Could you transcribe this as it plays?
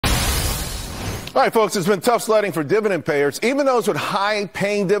All right, folks, it's been tough sledding for dividend payers. Even those with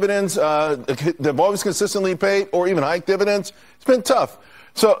high-paying dividends, they've always consistently paid, or even hiked dividends. It's been tough.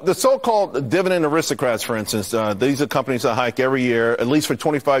 So the so-called dividend aristocrats, for instance, these are companies that hike every year, at least for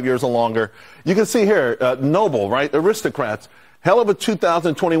 25 years or longer. You can see here, Noble, right, aristocrats, hell of a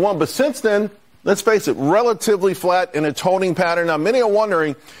 2021. But since then, let's face it, relatively flat in its holding pattern. Now, many are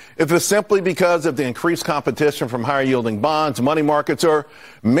wondering if it's simply because of the increased competition from higher-yielding bonds, money markets, or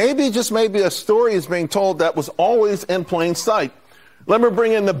maybe, just maybe, a story is being told that was always in plain sight. Let me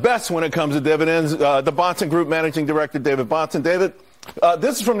bring in the best when it comes to dividends, the Bahnsen Group Managing Director, David Bahnsen. David,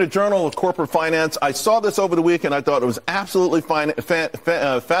 this is from the Journal of Corporate Finance. I saw this over the weekend. I thought it was absolutely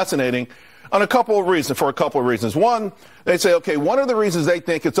fascinating on a couple of reasons. One, they say, okay, one of the reasons they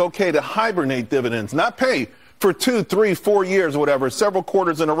think it's okay to hibernate dividends, not pay for 2, 3, 4 years, whatever, several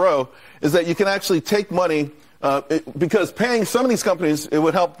quarters in a row, is that you can actually take money because paying some of these companies, it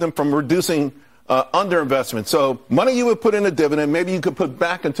would help them from reducing underinvestment. So money you would put in a dividend, maybe you could put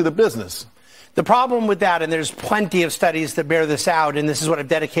back into the business. The problem with that, and there's plenty of studies that bear this out, and this is what I've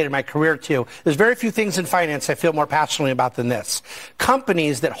dedicated my career to, there's very few things in finance I feel more passionately about than this.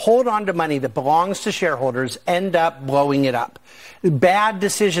 Companies that hold on to money that belongs to shareholders end up blowing it up. Bad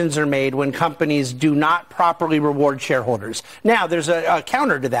decisions are made when companies do not properly reward shareholders. Now, there's a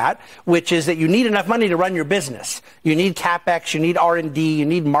counter to that, which is that you need enough money to run your business. You need CapEx, you need R&D, you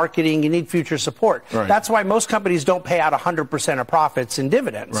need marketing, you need future support. Right. That's why most companies don't pay out 100% of profits in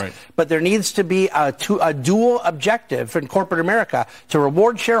dividends. Right. But there needs to be a dual objective in corporate America to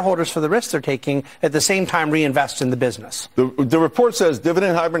reward shareholders for the risks they're taking, at the same time reinvest in the business. The report says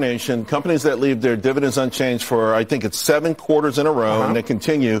dividend hibernation, companies that leave their dividends unchanged for, I think it's 7 quarters in a row, and they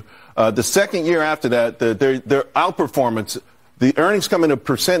continue. The second year after that, their outperformance, the earnings come in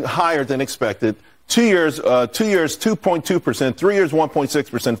 1% higher than expected. 2 years, 2.2%, 3 years,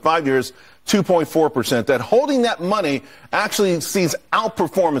 1.6%, 5 years, 2.4%. That holding that money actually sees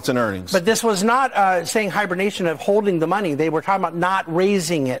outperformance in earnings. But this was not saying hibernation of holding the money. They were talking about not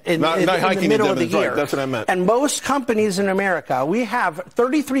raising it in the middle of the year. Right, that's what I meant. And most companies in America, we have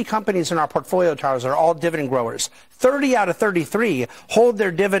 33 companies in our portfolio, Charles, are all dividend growers. 30 out of 33 hold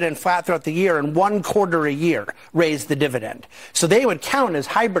their dividend flat throughout the year, and 1 quarter a year raise the dividend. So they would count as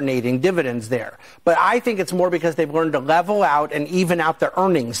hibernating dividends there. But I think it's more because they've learned to level out and even out their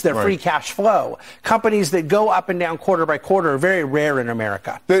earnings, their free cash flow. Companies that go up and down quarter by quarter are very rare in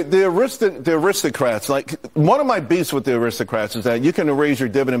America. The aristocrats, like, one of my beefs with the aristocrats is that you can raise your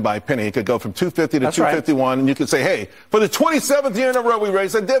dividend by a penny. It could go from 250 to 251, and you could say, hey, for the 27th year in a row we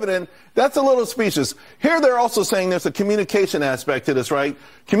raised a dividend. That's a little specious. Here they're also saying there's a communication aspect to this, right?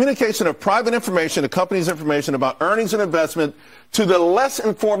 Communication of private information, the company's information about earnings and investment to the less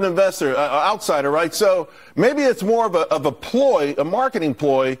informed investor, outsider, right? So maybe it's more of a ploy, a marketing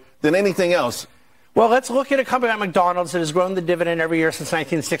ploy, than anything else. Well, let's look at a company like McDonald's that has grown the dividend every year since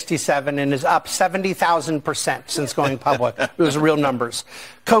 1967 and is up 70,000% since going public. Those are real numbers.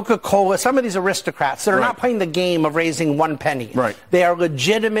 Coca-Cola, some of these aristocrats that are not playing the game of raising 1 penny. Right. They are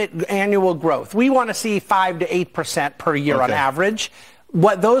legitimate annual growth. We want to see 5 to 8% per year on average.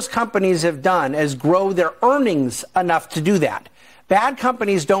 What those companies have done is grow their earnings enough to do that. Bad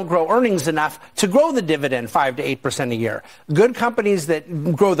companies don't grow earnings enough to grow the dividend 5 to 8% a year. Good companies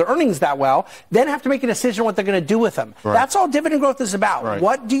that grow their earnings that well then have to make a decision what they're going to do with them. Right. That's all dividend growth is about. Right.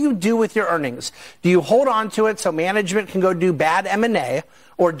 What do you do with your earnings? Do you hold on to it so management can go do bad M&A?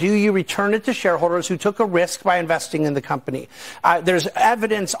 Or do you return it to shareholders who took a risk by investing in the company? There's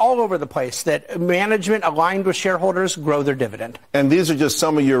evidence all over the place that management aligned with shareholders grow their dividend. And these are just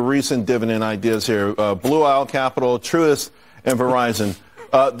some of your recent dividend ideas here. Blue Owl Capital, Truist, and Verizon.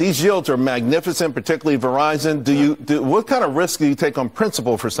 These yields are magnificent, particularly Verizon. What kind of risk do you take on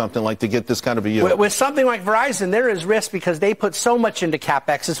principle for something like to get this kind of a yield? With something like Verizon, there is risk because they put so much into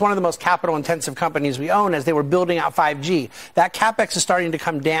CapEx. It's one of the most capital-intensive companies we own as they were building out 5G. That CapEx is starting to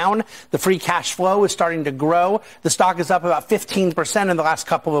come down. The free cash flow is starting to grow. The stock is up about 15% in the last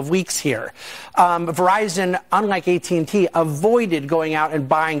couple of weeks here. Verizon, unlike AT&T, avoided going out and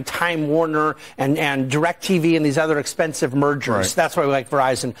buying Time Warner and DirecTV and these other expensive mergers. Right. That's why we like Verizon.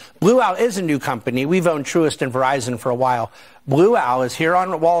 Blue Owl is a new company. We've owned Truist and Verizon for a while. Blue Owl is here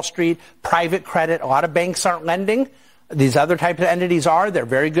on Wall Street, private credit. A lot of banks aren't lending. These other types of entities are. They're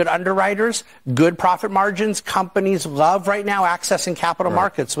very good underwriters, good profit margins. Companies love right now accessing capital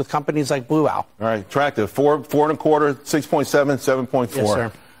markets with companies like Blue Owl. All right, attractive. 4.25, 6.7, 7.4. Yes,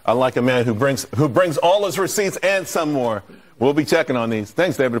 sir. I like a man who brings all his receipts and some more. We'll be checking on these.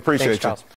 Thanks, David. Appreciate you.